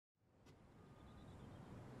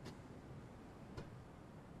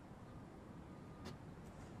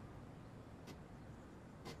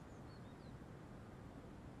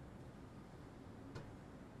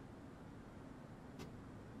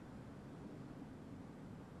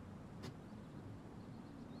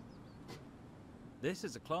This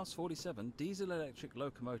is a Class 47 diesel-electric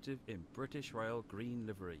locomotive in British Rail green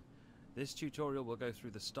livery. This tutorial will go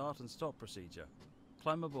through the start and stop procedure.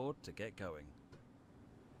 Climb aboard to get going.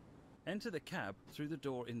 Enter the cab through the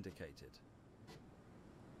door indicated.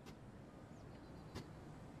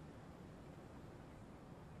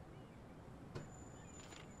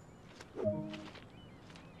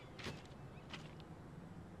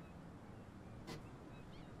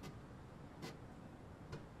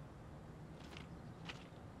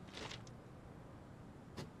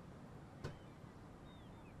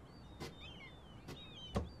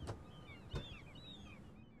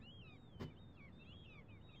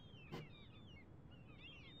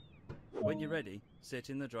 When you're ready, sit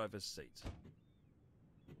in the driver's seat.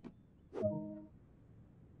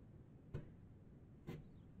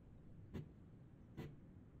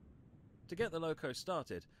 To get the loco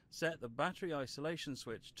started, set the battery isolation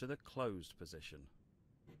switch to the closed position.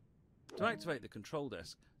 To activate the control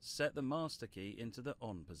desk, set the master key into the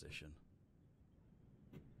on position.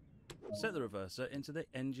 Set the reverser into the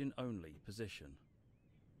engine only position.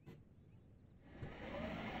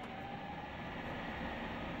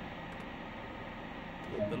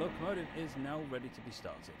 The locomotive is now ready to be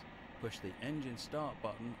started. Push the engine start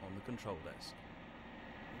button on the control desk.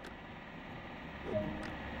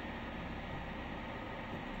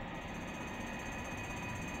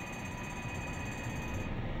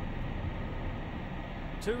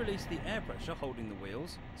 To release the air pressure holding the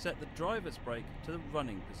wheels, set the driver's brake to the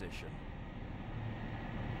running position.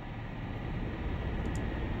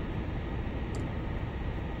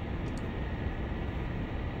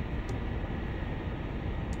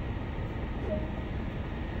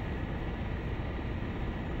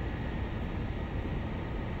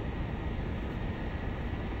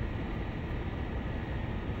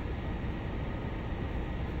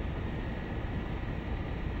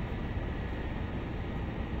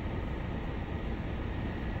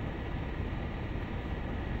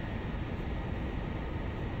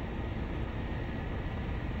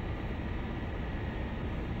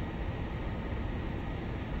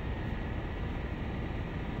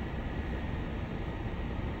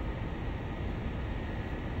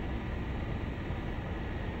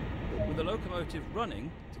 With the locomotive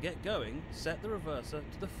running, to get going, set the reverser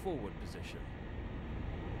to the forward position.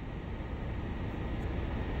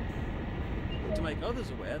 To make others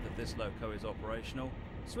aware that this loco is operational,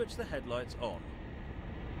 switch the headlights on.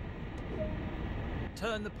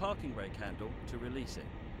 Turn the parking brake handle to release it.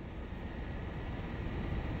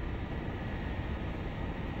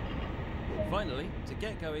 Finally, to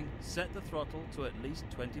get going, set the throttle to at least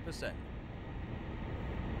 20%.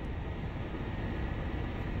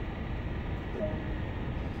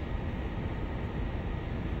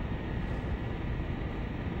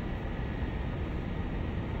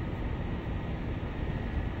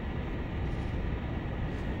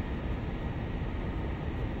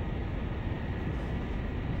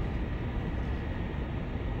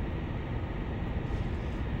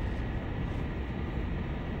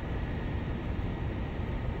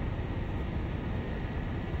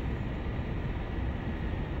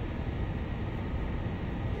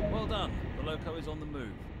 Well done, the loco is on the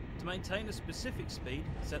move. To maintain a specific speed,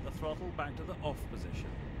 set the throttle back to the off position.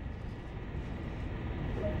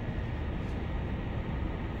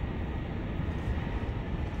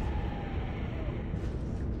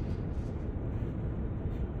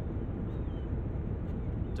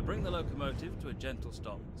 To bring the locomotive to a gentle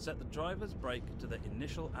stop, set the driver's brake to the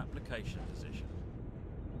initial application position.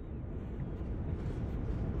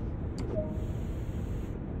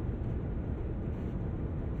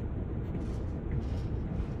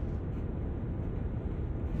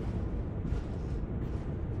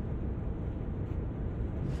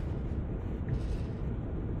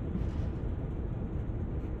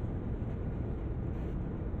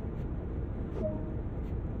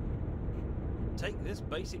 Take this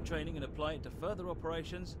basic training and apply it to further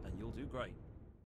operations and you'll do great.